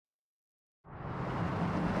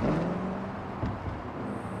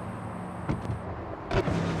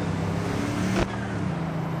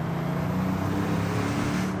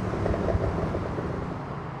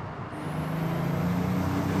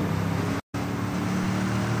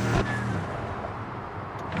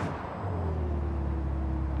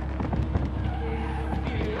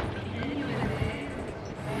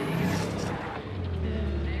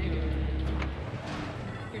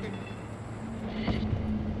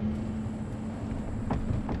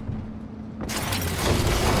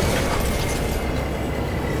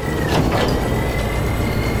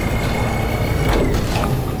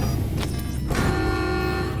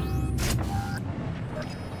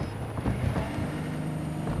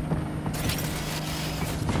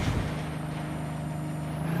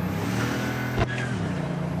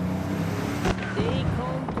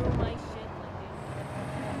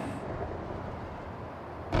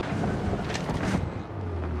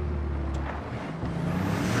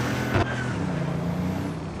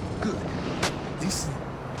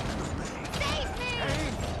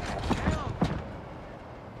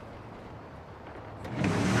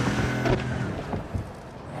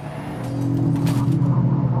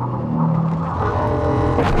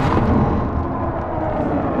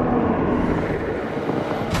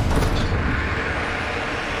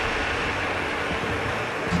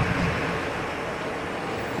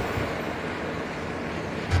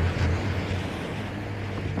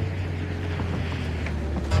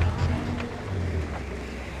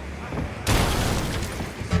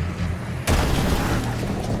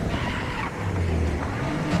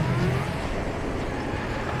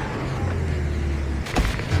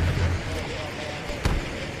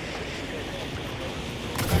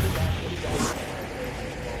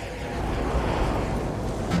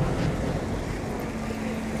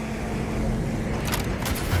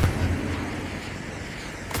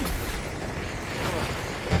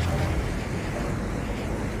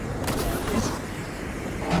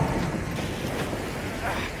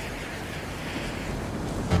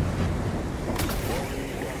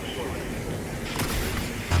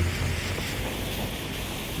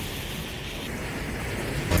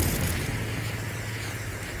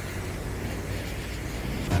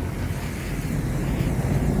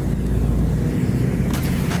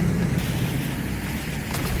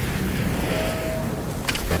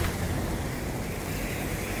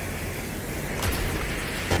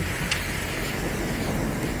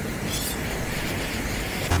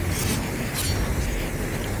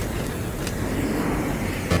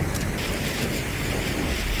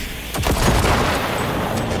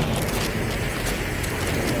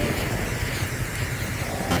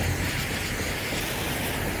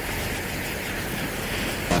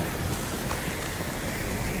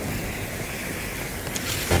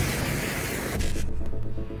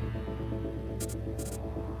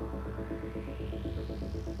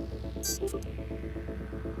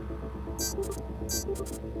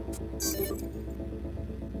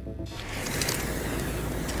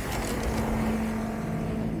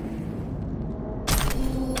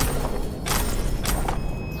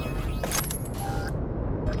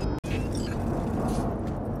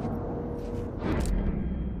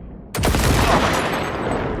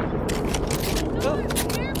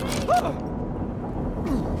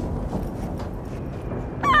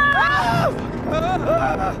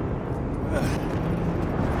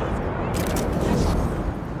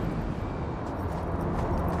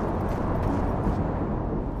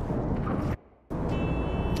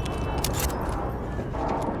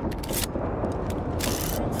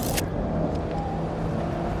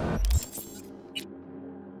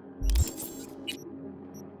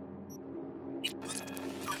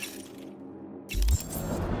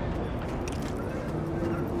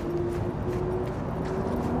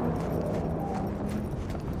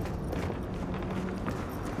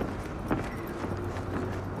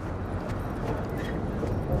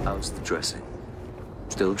How's the dressing?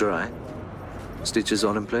 Still dry? Stitches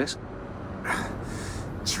all in place?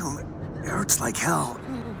 June, it hurts like hell.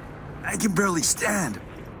 I can barely stand.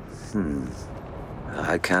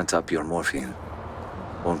 I can't up your morphine.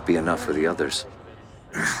 Won't be enough for the others.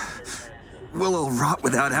 We'll all rot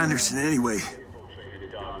without Anderson anyway.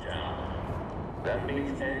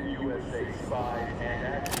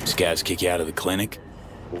 Scavs kick you out of the clinic?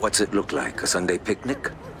 What's it look like? A Sunday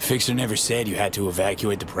picnic? Fixer never said you had to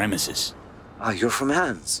evacuate the premises. Ah, you're from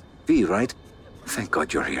Hans. V, right? Thank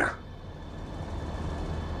God you're here.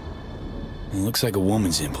 It looks like a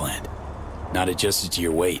woman's implant. Not adjusted to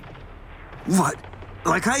your weight. What?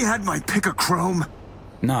 Like I had my pick of chrome?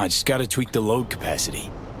 Nah, just gotta tweak the load capacity.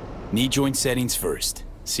 Knee joint settings first.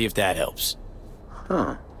 See if that helps.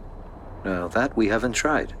 Huh. Well, that we haven't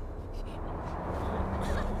tried.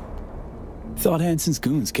 Thought Hansen's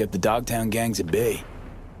goons kept the Dogtown gangs at bay.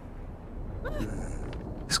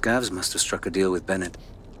 Scavs must have struck a deal with Bennett.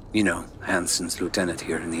 You know, Hansen's lieutenant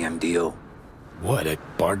here in the MDO. What, a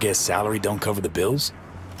bar guest salary don't cover the bills?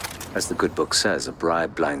 As the good book says, a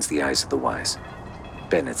bribe blinds the eyes of the wise.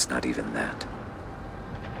 Bennett's not even that.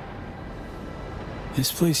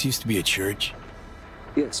 This place used to be a church.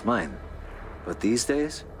 Yes, mine. But these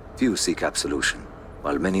days, few seek absolution,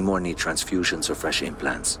 while many more need transfusions or fresh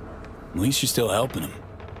implants. At least you're still helping them.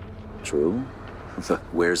 True. But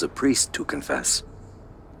where's a priest to confess?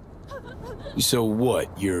 So what,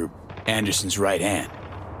 you're Anderson's right hand?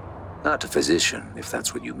 Not a physician, if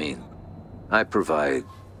that's what you mean. I provide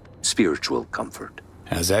spiritual comfort.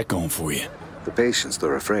 How's that going for you? The patients,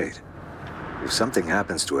 they're afraid. If something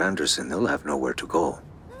happens to Anderson, they'll have nowhere to go.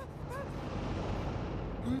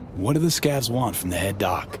 What do the Scavs want from the head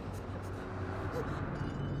doc?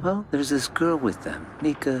 Well, there's this girl with them,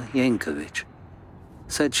 Nika Yankovic.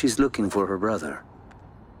 Said she's looking for her brother.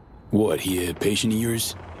 What, he a patient of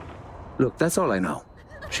yours? Look, that's all I know.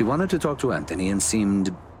 She wanted to talk to Anthony and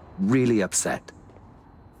seemed really upset.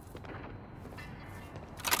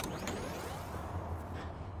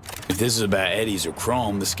 If this is about Eddies or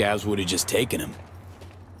Chrome, the Scavs would have just taken him.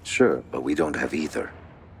 Sure, but we don't have either.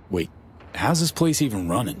 Wait, how's this place even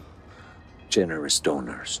running? Generous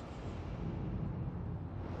donors.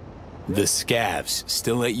 The Scavs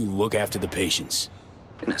still let you look after the patients.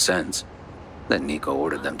 In a sense. Then Nico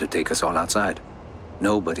ordered them to take us all outside.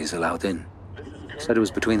 Nobody's allowed in. Said it was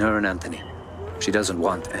between her and Anthony. She doesn't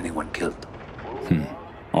want anyone killed.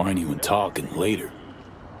 Or anyone talking later.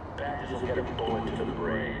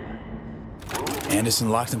 Anderson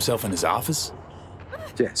locked himself in his office?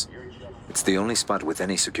 Yes. It's the only spot with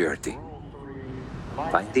any security.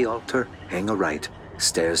 Find the altar, hang a right.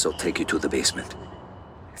 Stairs will take you to the basement.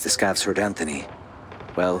 If the Scavs hurt Anthony,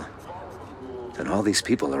 well, then all these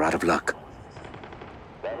people are out of luck.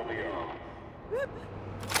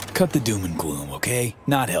 Cut the doom and gloom, okay?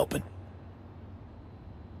 Not helping.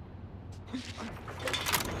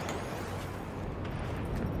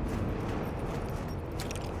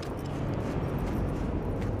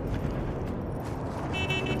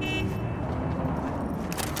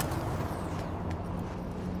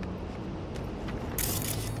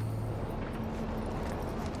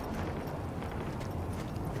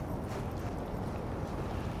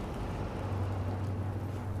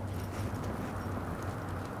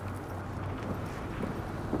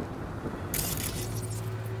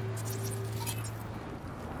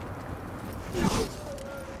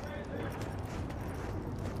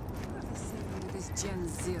 Gen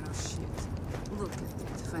Zero shit. Look at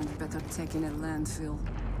it. Find better tech in a landfill.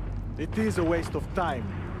 It is a waste of time.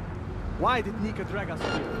 Why did Nika drag us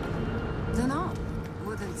here? Dunno.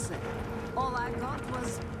 wouldn't say. All I got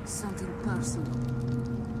was something personal.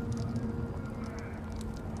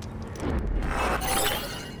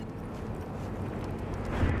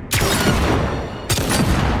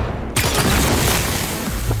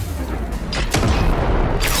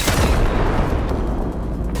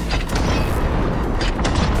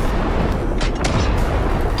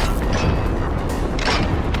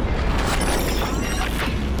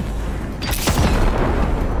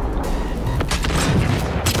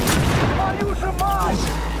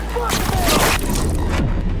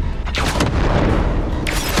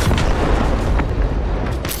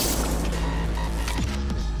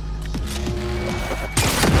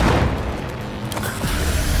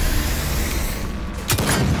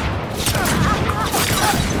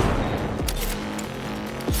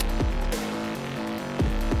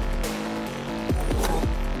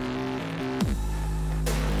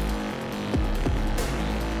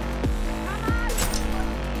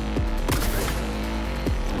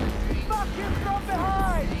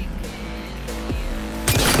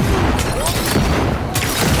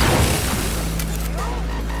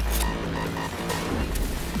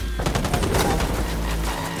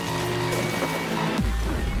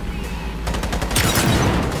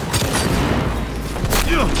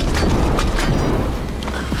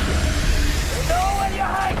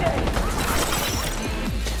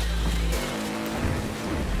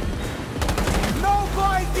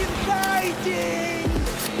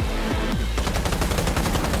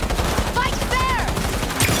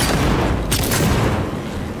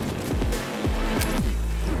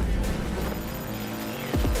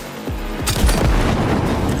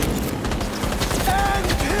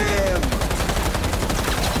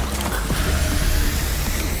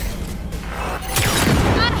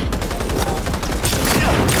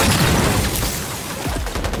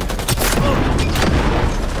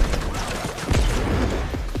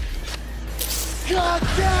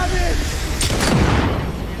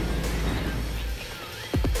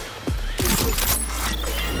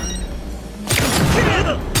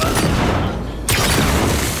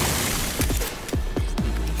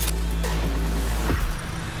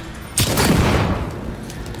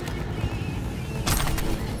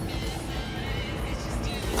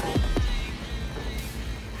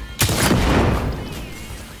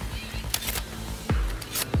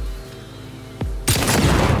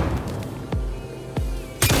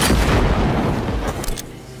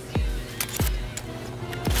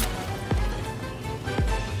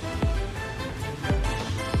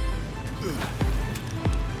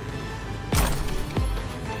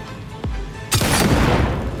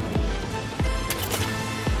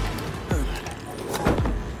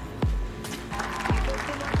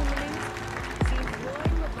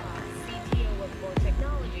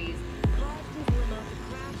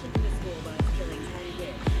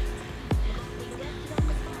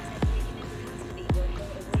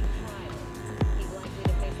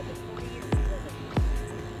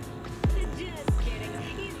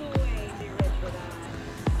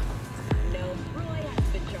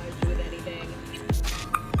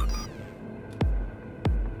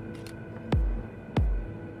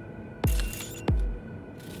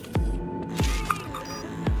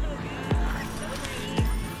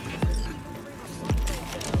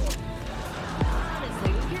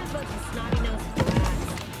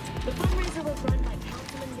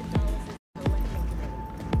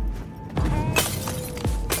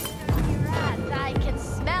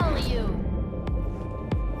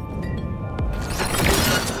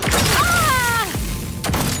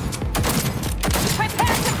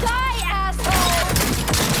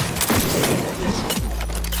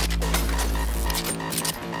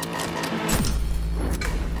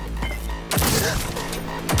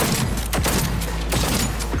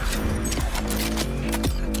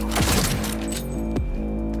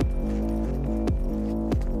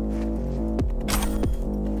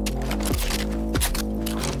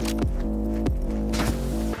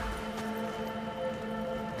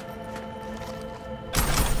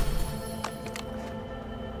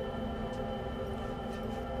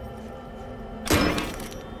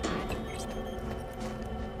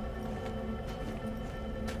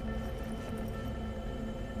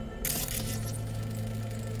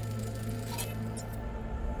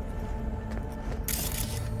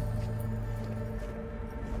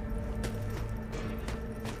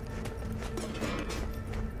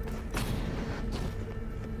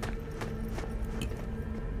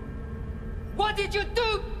 What did you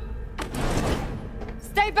do?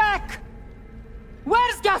 Stay back!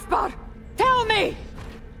 Where's Gaspar? Tell me!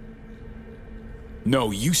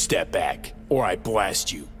 No, you step back, or I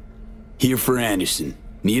blast you. Here for Anderson.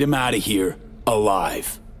 Need him out of here,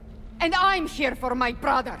 Alive. And I'm here for my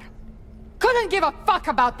brother. Couldn't give a fuck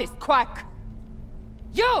about this quack.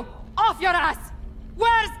 You! Off your ass!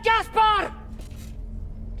 Where's Gaspar?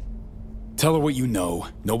 Tell her what you know.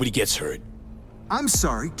 Nobody gets hurt. I'm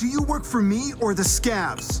sorry, do you work for me or the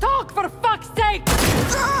scabs? Talk for fuck's sake!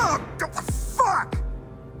 Ah, fuck!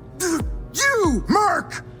 You,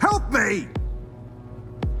 Merc! Help me!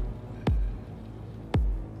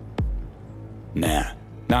 Nah,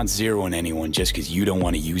 not zeroing anyone just because you don't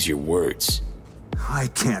want to use your words. I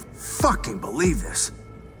can't fucking believe this.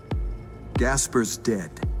 Gaspar's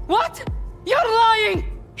dead. What? You're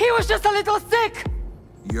lying! He was just a little sick!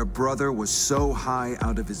 Your brother was so high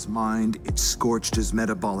out of his mind, it scorched his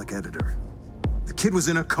metabolic editor. The kid was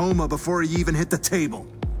in a coma before he even hit the table.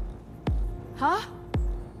 Huh?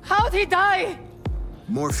 How'd he die?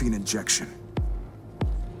 Morphine injection.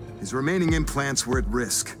 His remaining implants were at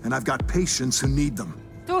risk, and I've got patients who need them.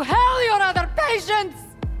 To hell your other patients!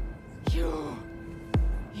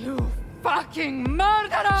 You fucking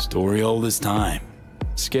murderer! Story old as time.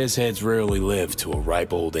 Scareheads rarely live to a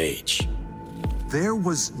ripe old age. There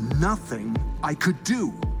was nothing I could do.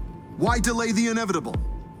 Why delay the inevitable?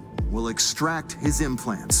 We'll extract his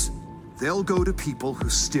implants. They'll go to people who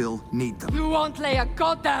still need them. You won't lay a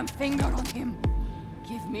goddamn finger on him.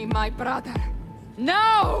 Give me my brother.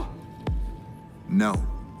 No! No.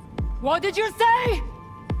 What did you say?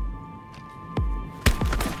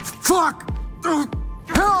 Fuck!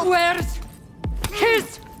 Help! Where's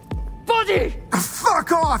his body?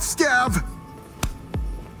 Fuck off, Scab!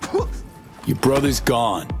 Your brother's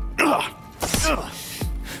gone.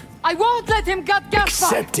 I won't let him get Gaspar!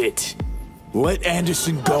 Accept it. Let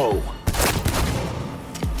Anderson go.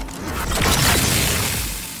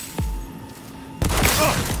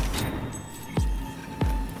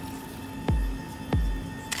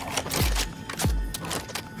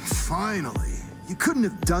 Finally. You couldn't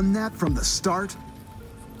have done that from the start?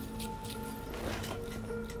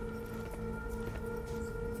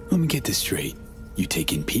 Let me get this straight. You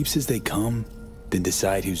take in peeps as they come, then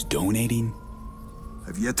decide who's donating?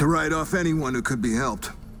 I've yet to write off anyone who could be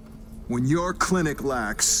helped. When your clinic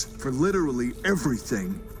lacks for literally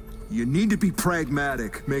everything, you need to be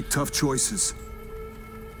pragmatic, make tough choices.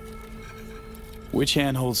 Which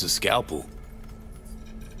hand holds the scalpel?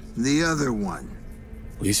 The other one.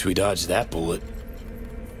 At least we dodged that bullet.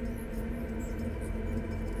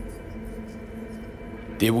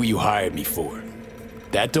 Did what you hired me for.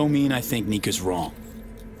 That don't mean I think Nika's wrong.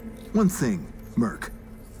 One thing, Merc.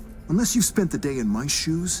 Unless you spent the day in my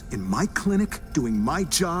shoes, in my clinic, doing my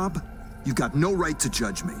job, you've got no right to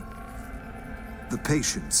judge me. The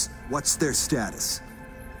patients, what's their status?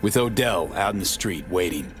 With Odell out in the street,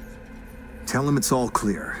 waiting. Tell him it's all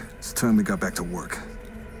clear. It's time we got back to work.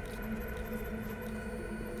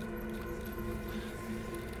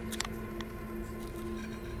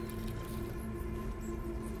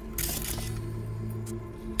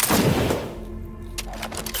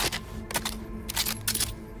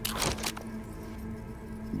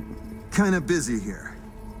 Kinda busy here.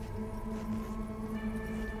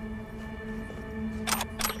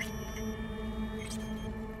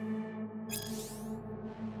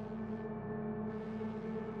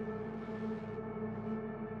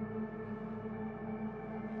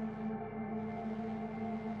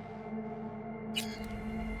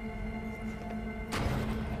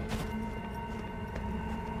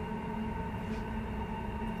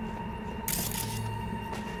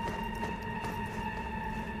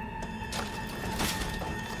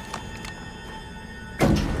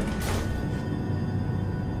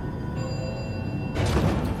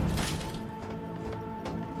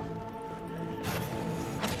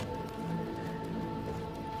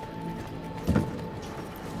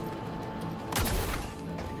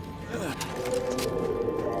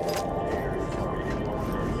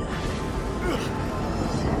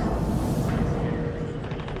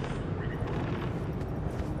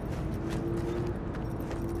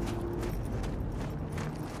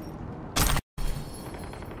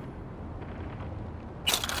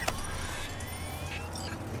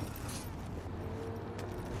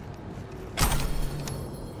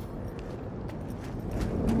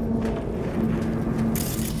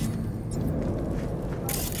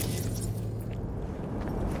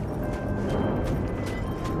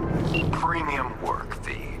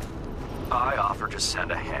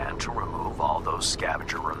 Send a hand to remove all those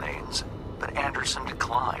scavenger remains, but Anderson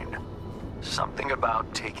declined. Something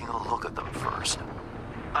about taking a look at them first.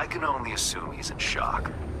 I can only assume he's in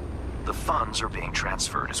shock. The funds are being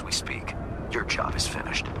transferred as we speak. Your job is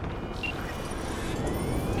finished.